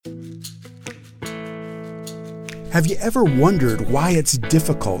Have you ever wondered why it's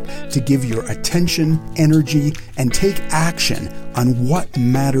difficult to give your attention, energy, and take action on what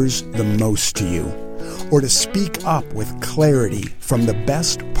matters the most to you? Or to speak up with clarity from the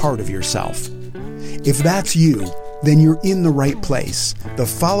best part of yourself? If that's you, then you're in the right place. The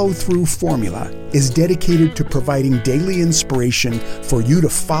follow-through formula is dedicated to providing daily inspiration for you to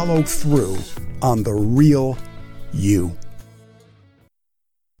follow through on the real you.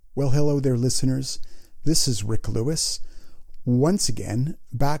 Well, hello there, listeners. This is Rick Lewis, once again,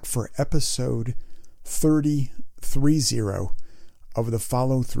 back for episode 30 of the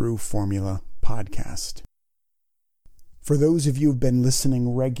Follow-Through Formula podcast. For those of you who've been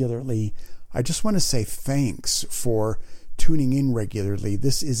listening regularly, I just want to say thanks for tuning in regularly.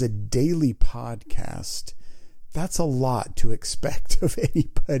 This is a daily podcast. That's a lot to expect of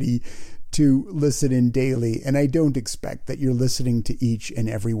anybody to listen in daily, and I don't expect that you're listening to each and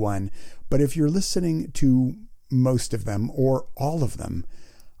every one. But if you're listening to most of them or all of them,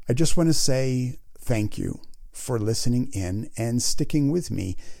 I just want to say thank you for listening in and sticking with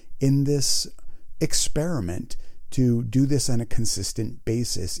me in this experiment to do this on a consistent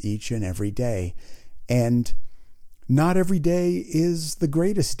basis each and every day. And not every day is the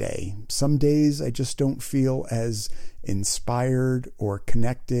greatest day. Some days I just don't feel as inspired or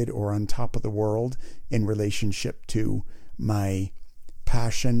connected or on top of the world in relationship to my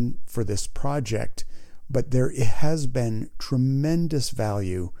passion for this project. But there has been tremendous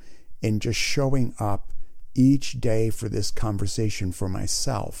value in just showing up each day for this conversation for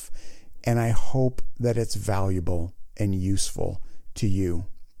myself. And I hope that it's valuable and useful to you.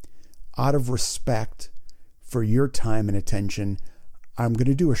 Out of respect for your time and attention, I'm going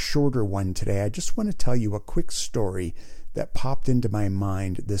to do a shorter one today. I just want to tell you a quick story that popped into my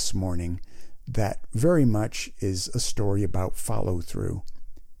mind this morning that very much is a story about follow-through.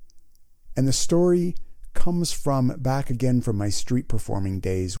 And the story comes from back again from my street performing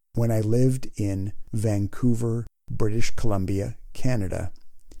days when I lived in Vancouver, British Columbia, Canada.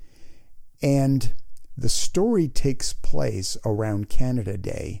 And the story takes place around Canada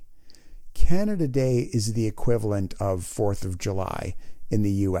Day. Canada Day is the equivalent of 4th of July in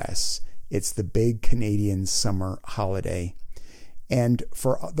the US. It's the big Canadian summer holiday. And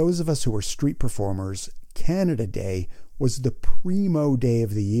for those of us who are street performers, Canada Day was the primo day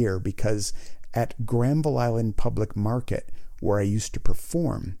of the year because at Granville Island Public Market, where I used to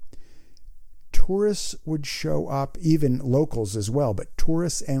perform, tourists would show up, even locals as well, but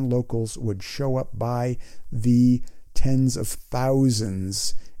tourists and locals would show up by the tens of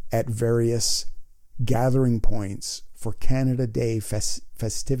thousands at various gathering points for Canada Day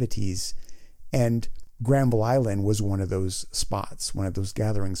festivities. And Granville Island was one of those spots, one of those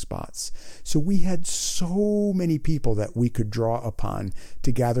gathering spots. So we had so many people that we could draw upon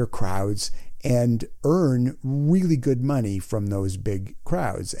to gather crowds and earn really good money from those big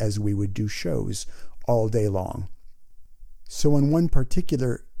crowds as we would do shows all day long. So on one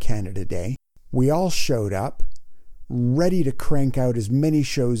particular Canada Day, we all showed up ready to crank out as many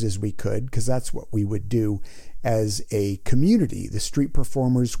shows as we could, because that's what we would do as a community. The street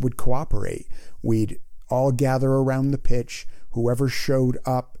performers would cooperate. We'd all gather around the pitch. Whoever showed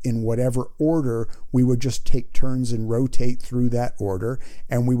up in whatever order, we would just take turns and rotate through that order,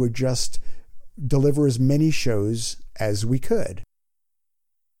 and we would just deliver as many shows as we could.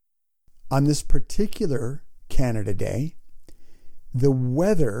 On this particular Canada Day, the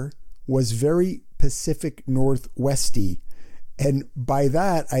weather was very Pacific Northwesty, and by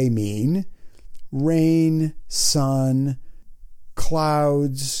that I mean rain, sun,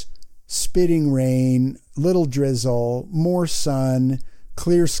 clouds, spitting rain, little drizzle, more sun,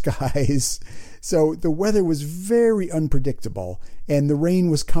 clear skies. So the weather was very unpredictable, and the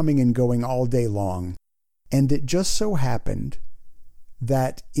rain was coming and going all day long. And it just so happened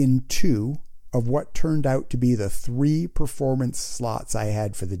that in two of what turned out to be the 3 performance slots I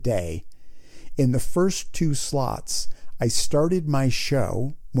had for the day, in the first 2 slots, I started my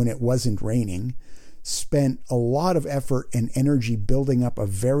show when it wasn't raining, spent a lot of effort and energy building up a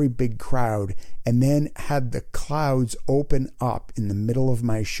very big crowd, and then had the clouds open up in the middle of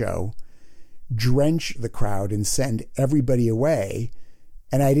my show, drench the crowd and send everybody away.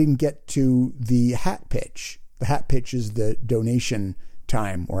 And I didn't get to the hat pitch. The hat pitch is the donation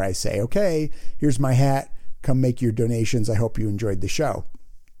time where I say, okay, here's my hat. Come make your donations. I hope you enjoyed the show.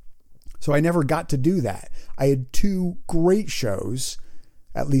 So I never got to do that. I had 2 great shows.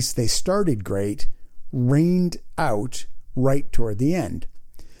 At least they started great, rained out right toward the end.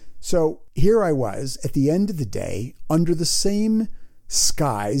 So here I was at the end of the day under the same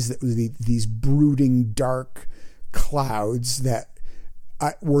skies that were these brooding dark clouds that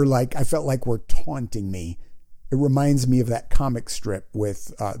I felt like were taunting me It reminds me of that comic strip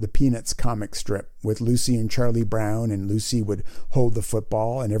with the Peanuts comic strip with Lucy and Charlie Brown, and Lucy would hold the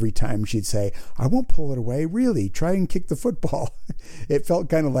football, and every time she'd say, "I won't pull it away, really, try and kick the football." It felt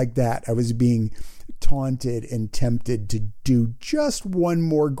kind of like that. I was being taunted and tempted to do just one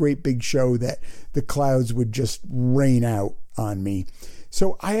more great big show that the clouds would just rain out on me.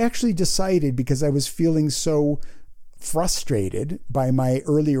 So I actually decided, because I was feeling so frustrated by my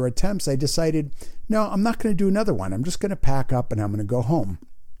earlier attempts, I decided, no, I'm not going to do another one. I'm just going to pack up and I'm going to go home.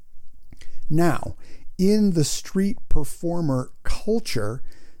 Now, in the street performer culture,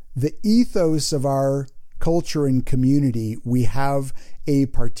 the ethos of our culture and community, we have a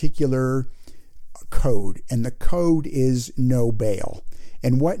particular code, and the code is no bail.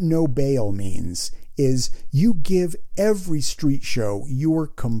 And what no bail means is you give every street show your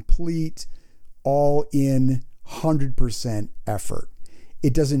complete, all in, 100% effort.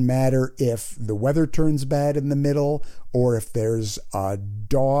 It doesn't matter if the weather turns bad in the middle, or if there's a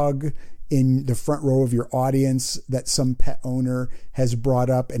dog in the front row of your audience that some pet owner has brought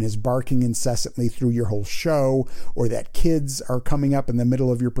up and is barking incessantly through your whole show, or that kids are coming up in the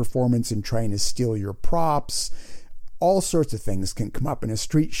middle of your performance and trying to steal your props. All sorts of things can come up in a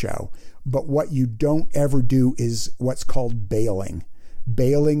street show. But what you don't ever do is what's called bailing.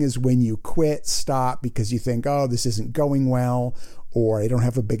 Bailing is when you quit, stop, because you think, oh, this isn't going well, or I don't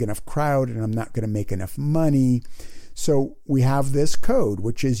have a big enough crowd and I'm not going to make enough money. So we have this code,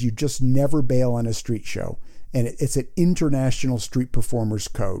 which is you just never bail on a street show. And it's an international street performers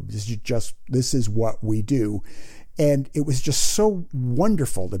code. This is what we do. And it was just so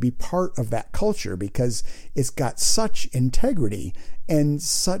wonderful to be part of that culture, because it's got such integrity and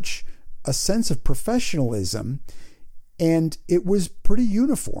such a sense of professionalism. And it was pretty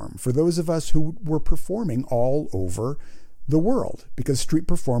uniform for those of us who were performing all over the world, because street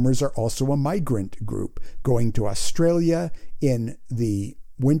performers are also a migrant group going to Australia in the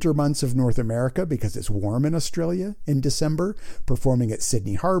winter months of North America, because it's warm in Australia in December, performing at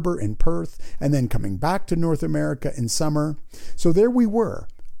Sydney Harbour and Perth, and then coming back to North America in summer. So there we were,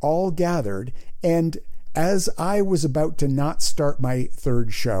 all gathered. And as I was about to not start my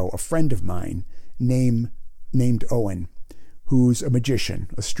third show, a friend of mine named Owen, who's a magician,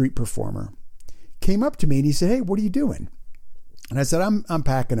 a street performer, came up to me and he said, "Hey, what are you doing?" And I said, I'm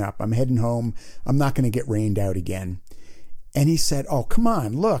packing up. I'm heading home. I'm not going to get rained out again. And he said, "Oh, come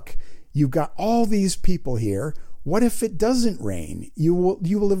on, look, you've got all these people here. What if it doesn't rain? You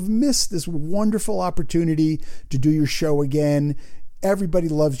will have missed this wonderful opportunity to do your show again. Everybody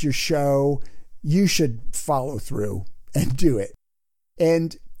loves your show. You should follow through and do it."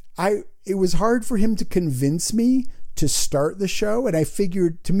 And it was hard for him to convince me to start the show. And I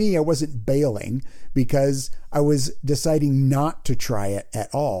figured, to me, I wasn't bailing because I was deciding not to try it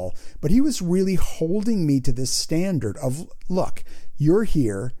at all. But he was really holding me to this standard of, look, you're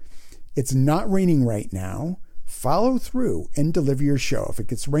here. It's not raining right now. Follow through and deliver your show. If it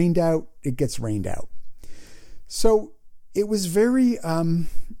gets rained out, it gets rained out. So it was very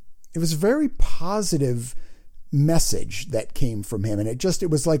positive message that came from him. And it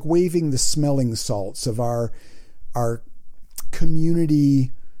was like waving the smelling salts of our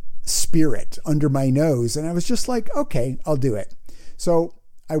community spirit under my nose. And I was just like, okay, I'll do it. So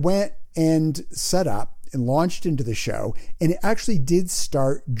I went and set up and launched into the show, and it actually did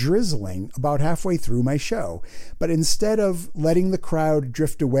start drizzling about halfway through my show. But instead of letting the crowd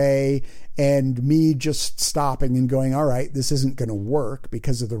drift away and me just stopping and going, all right, this isn't going to work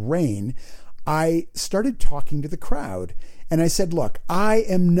because of the rain, I started talking to the crowd. And I said, look, I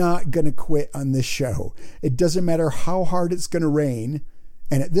am not going to quit on this show. It doesn't matter how hard it's going to rain.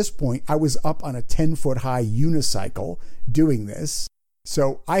 And at this point, I was up on a 10-foot high unicycle doing this.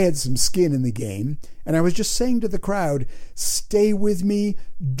 So I had some skin in the game. And I was just saying to the crowd, stay with me.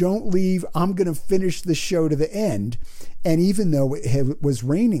 Don't leave. I'm going to finish the show to the end. And even though it was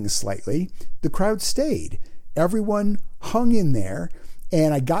raining slightly, the crowd stayed. Everyone hung in there.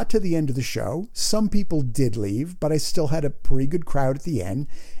 And I got to the end of the show. Some people did leave, but I still had a pretty good crowd at the end.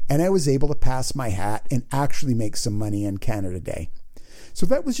 And I was able to pass my hat and actually make some money on Canada Day. So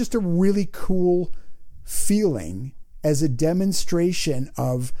that was just a really cool feeling as a demonstration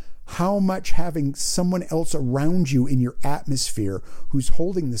of how much having someone else around you in your atmosphere who's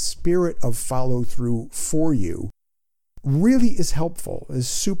holding the spirit of follow through for you really is helpful, is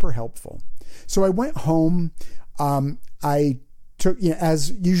super helpful. So I went home. I took,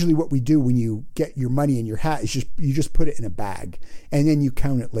 as usually what we do when you get your money in your hat is you just put it in a bag and then you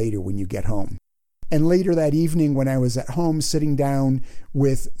count it later when you get home. And later that evening when I was at home sitting down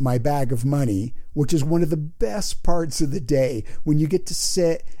with my bag of money, which is one of the best parts of the day, when you get to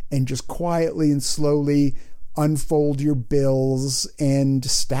sit and just quietly and slowly unfold your bills and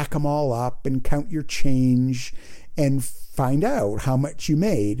stack them all up and count your change and find out how much you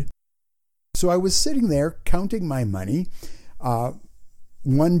made. So I was sitting there counting my money,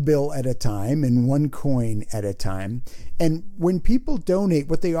 one bill at a time and one coin at a time. And when people donate,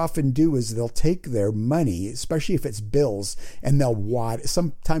 what they often do is they'll take their money, especially if it's bills, and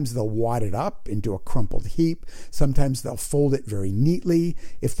sometimes they'll wad it up into a crumpled heap. Sometimes they'll fold it very neatly.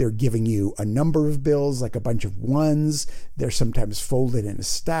 If they're giving you a number of bills, like a bunch of ones, they're sometimes folded in a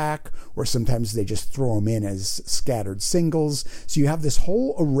stack, or sometimes they just throw them in as scattered singles. So you have this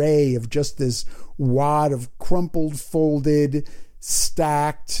whole array of just this wad of crumpled, folded,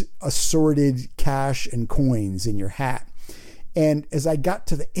 stacked, assorted cash and coins in your hat. And as I got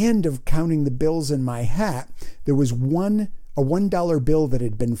to the end of counting the bills in my hat, there was a $1 bill that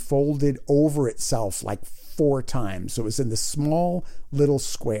had been folded over itself like 4 times. So it was in the small little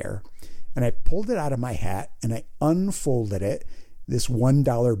square. And I pulled it out of my hat and I unfolded it, this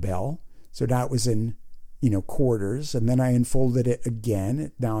 $1 bill. So now it was in quarters, and then I unfolded it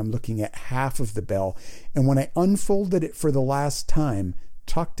again. Now I'm looking at half of the bill. And when I unfolded it for the last time,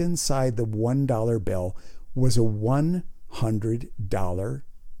 tucked inside the $1 bill was a $100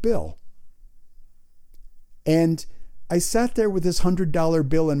 bill. And I sat there with this $100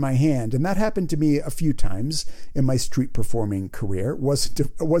 bill in my hand, and that happened to me a few times in my street performing career. It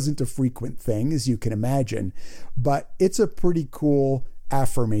wasn't a frequent thing, as you can imagine, but it's a pretty cool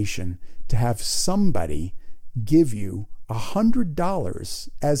affirmation to have somebody give you $100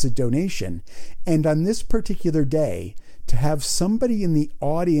 as a donation. And on this particular day, to have somebody in the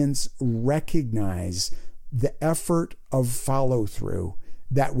audience recognize the effort of follow through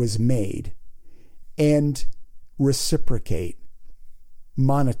that was made and reciprocate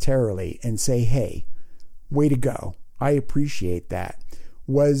monetarily and say, hey, way to go, I appreciate that,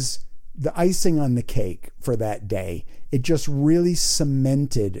 was the icing on the cake for that day. It just really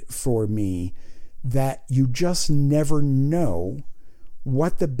cemented for me that you just never know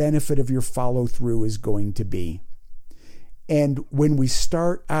what the benefit of your follow through is going to be. And when we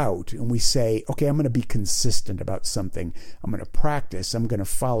start out and we say, okay, I'm going to be consistent about something, I'm going to practice, I'm going to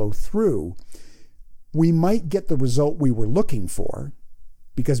follow through, we might get the result we were looking for,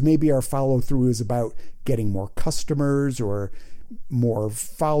 because maybe our follow through is about getting more customers or more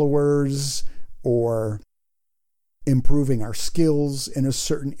followers or improving our skills in a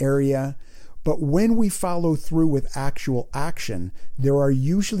certain area. But when we follow through with actual action, there are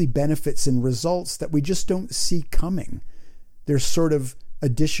usually benefits and results that we just don't see coming. There's sort of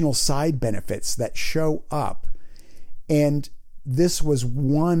additional side benefits that show up. And this was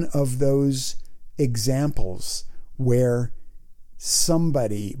one of those examples where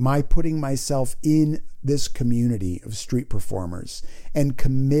my putting myself in this community of street performers and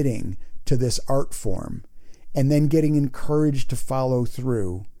committing to this art form and then getting encouraged to follow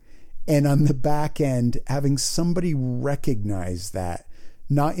through, and on the back end having somebody recognize that,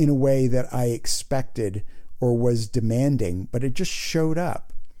 not in a way that I expected or was demanding, but it just showed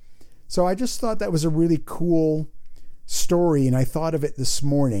up. So I just thought that was a really cool story, and I thought of it this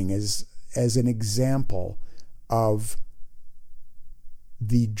morning as an example of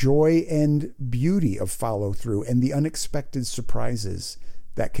the joy and beauty of follow through and the unexpected surprises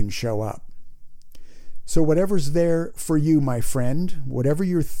that can show up. So whatever's there for you, my friend, whatever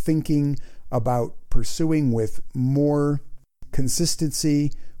you're thinking about pursuing with more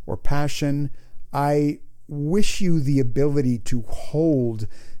consistency or passion, I wish you the ability to hold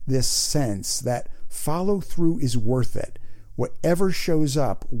this sense that follow through is worth it. Whatever shows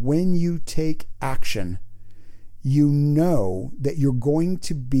up, when you take action, you know that you're going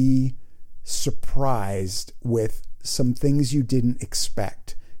to be surprised with some things you didn't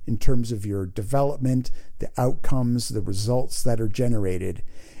expect in terms of your development, the outcomes, the results that are generated.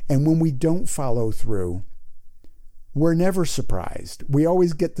 And when we don't follow through, we're never surprised. We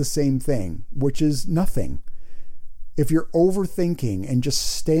always get the same thing, which is nothing. If you're overthinking and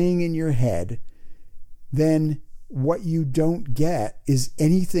just staying in your head, then what you don't get is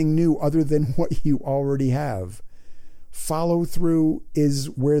anything new other than what you already have. Follow through is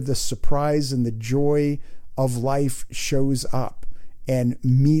where the surprise and the joy of life shows up and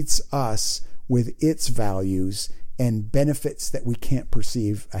meets us with its values and benefits that we can't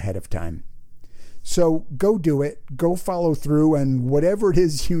perceive ahead of time. So go do it. Go follow through on whatever it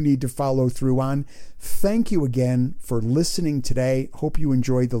is you need to follow through on. Thank you again for listening today. Hope you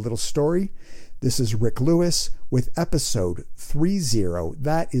enjoyed the little story. This is Rick Lewis with episode 30.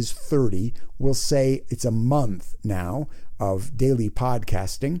 That is 30. We'll say it's a month now of daily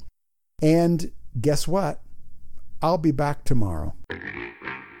podcasting. And guess what? I'll be back tomorrow.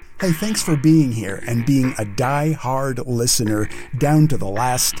 Hey, thanks for being here and being a die-hard listener down to the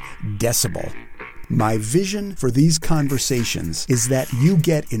last decibel. My vision for these conversations is that you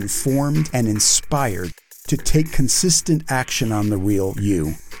get informed and inspired to take consistent action on the real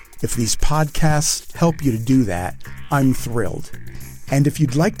you. If these podcasts help you to do that, I'm thrilled. And if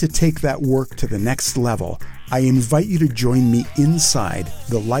you'd like to take that work to the next level, I invite you to join me inside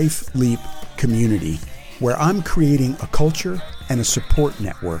the Life Leap community, where I'm creating a culture and a support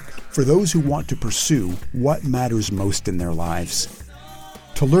network for those who want to pursue what matters most in their lives.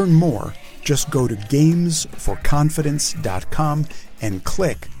 To learn more, just go to gamesforconfidence.com and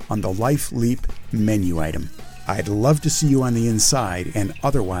click on the Life Leap menu item. I'd love to see you on the inside, and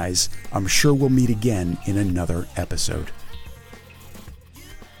otherwise, I'm sure we'll meet again in another episode.